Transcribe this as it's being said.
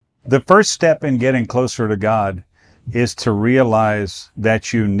The first step in getting closer to God is to realize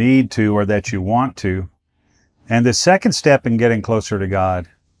that you need to or that you want to. And the second step in getting closer to God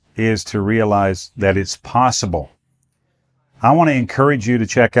is to realize that it's possible. I want to encourage you to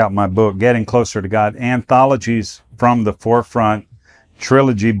check out my book, Getting Closer to God, Anthologies from the Forefront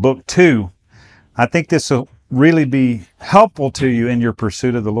Trilogy, Book 2. I think this will really be helpful to you in your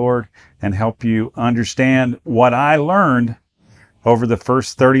pursuit of the Lord and help you understand what I learned over the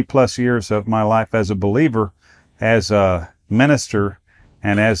first 30 plus years of my life as a believer, as a minister,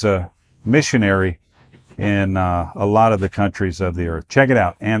 and as a missionary in a lot of the countries of the earth. Check it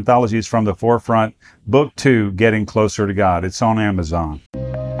out. Anthologies from the Forefront, Book 2, Getting Closer to God. It's on Amazon.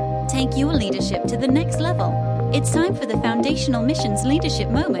 Take your leadership to the next level. It's time for the Foundational Missions Leadership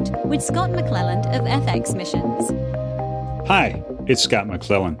Moment with Scott McClelland of FX Missions. Hi, it's Scott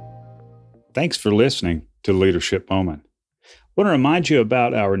McClelland. Thanks for listening to Leadership Moment. I want to remind you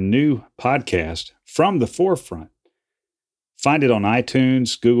about our new podcast, From the Forefront. Find it on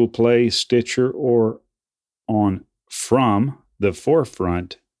iTunes, Google Play, Stitcher, or on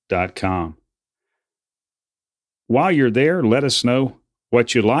FromTheForefront.com. While you're there, let us know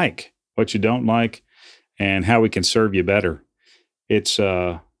what you like, what you don't like, and how we can serve you better. It's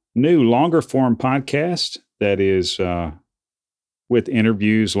a new, longer form podcast that is with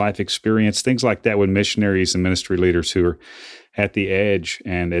interviews, life experience, things like that with missionaries and ministry leaders who are at the edge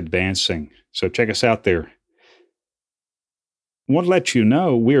and advancing. So check us out there. I want to let you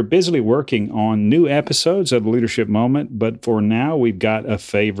know we are busily working on new episodes of the Leadership Moment, but for now, we've got a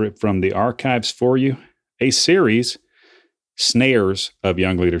favorite from the archives for you, a series, Snares of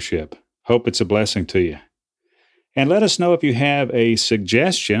Young Leadership. Hope it's a blessing to you. And let us know if you have a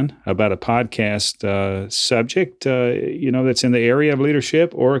suggestion about a podcast subject, that's in the area of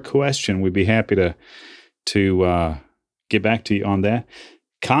leadership, or a question. We'd be happy to get back to you on that.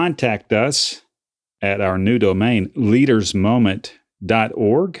 Contact us at our new domain,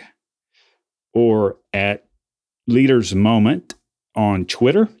 leadersmoment.org, or at leadersmoment on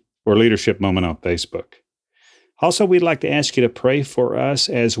Twitter, or Leadership Moment on Facebook. Also, we'd like to ask you to pray for us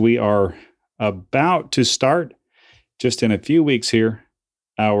as we are about to start, just in a few weeks here,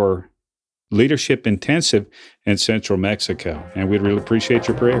 our Leadership Intensive in Central Mexico. And we'd really appreciate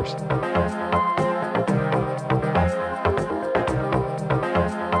your prayers.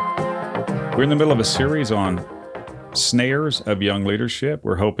 We're in the middle of a series on snares of young leadership.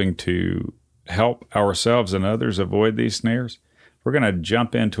 We're hoping to help ourselves and others avoid these snares. We're going to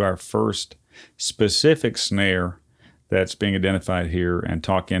jump into our first specific snare that's being identified here and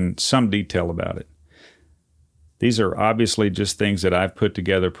talk in some detail about it. These are obviously just things that I've put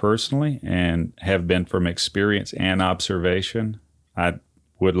together personally and have been from experience and observation. I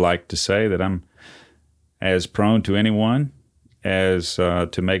would like to say that I'm as prone to anyone as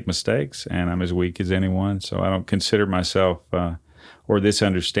to make mistakes, and I'm as weak as anyone, so I don't consider myself or this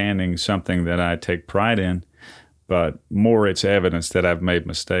understanding something that I take pride in, but more it's evidence that I've made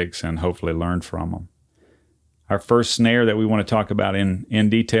mistakes and hopefully learned from them. Our first snare that we want to talk about in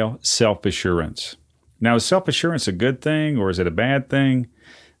detail, self-assurance. Now, is self-assurance a good thing or is it a bad thing?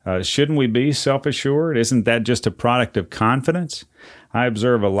 Shouldn't we be self-assured? Isn't that just a product of confidence? I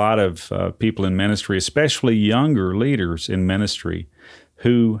observe a lot of people in ministry, especially younger leaders in ministry,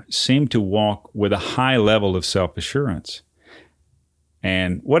 who seem to walk with a high level of self-assurance.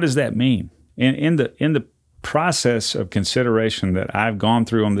 And what does that mean? In the process of consideration that I've gone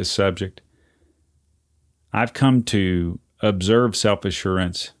through on this subject, I've come to observe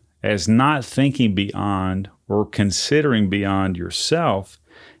self-assurance as not thinking beyond or considering beyond yourself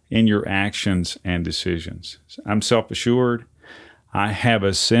in your actions and decisions. I'm self-assured. I have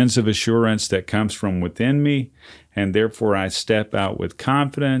a sense of assurance that comes from within me, and therefore I step out with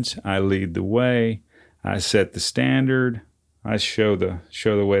confidence. I lead the way. I set the standard. I show the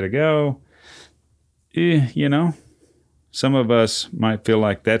way to go. Some of us might feel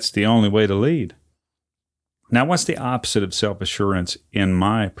like that's the only way to lead. Now, what's the opposite of self-assurance in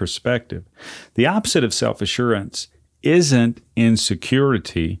my perspective? The opposite of self-assurance isn't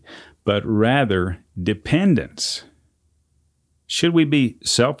insecurity, but rather dependence. Should we be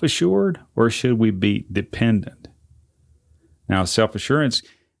self-assured or should we be dependent? Now, self-assurance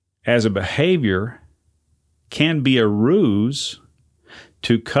as a behavior can be a ruse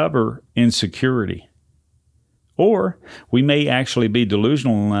to cover insecurity. Or we may actually be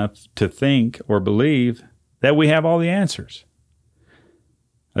delusional enough to think or believe that we have all the answers.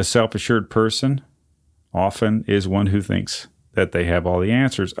 A self-assured person often is one who thinks that they have all the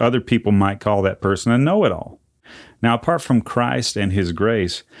answers. Other people might call that person a know-it-all. Now, apart from Christ and His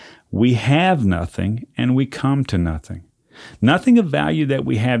grace, we have nothing and we come to nothing. Nothing of value that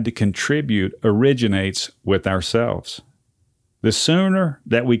we have to contribute originates with ourselves. The sooner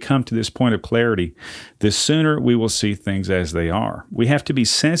that we come to this point of clarity, the sooner we will see things as they are. We have to be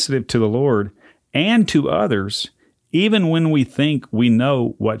sensitive to the Lord and to others, even when we think we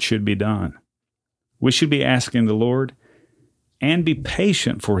know what should be done. We should be asking the Lord and be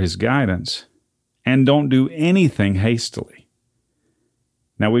patient for His guidance, and don't do anything hastily.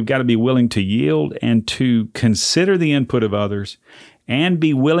 Now, we've got to be willing to yield and to consider the input of others, and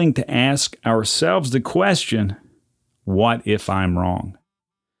be willing to ask ourselves the question, what if I'm wrong?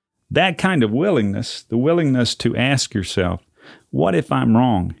 That kind of willingness, the willingness to ask yourself, what if I'm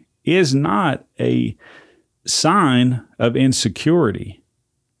wrong, is not a sign of insecurity.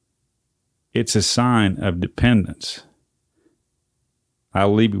 It's a sign of dependence.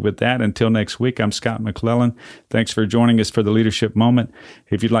 I'll leave you with that. Until next week, I'm Scott McClellan. Thanks for joining us for the Leadership Moment.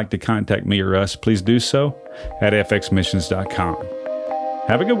 If you'd like to contact me or us, please do so at fxmissions.com.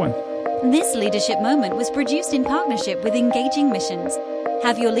 Have a good one. This Leadership Moment was produced in partnership with Engaging Missions.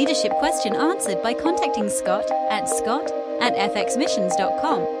 Have your leadership question answered by contacting Scott at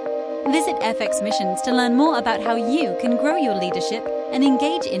fxmissions.com. Visit FX Missions to learn more about how you can grow your leadership and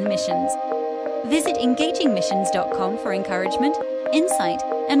engage in missions. Visit engagingmissions.com for encouragement, insight,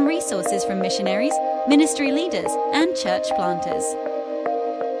 and resources from missionaries, ministry leaders, and church planters.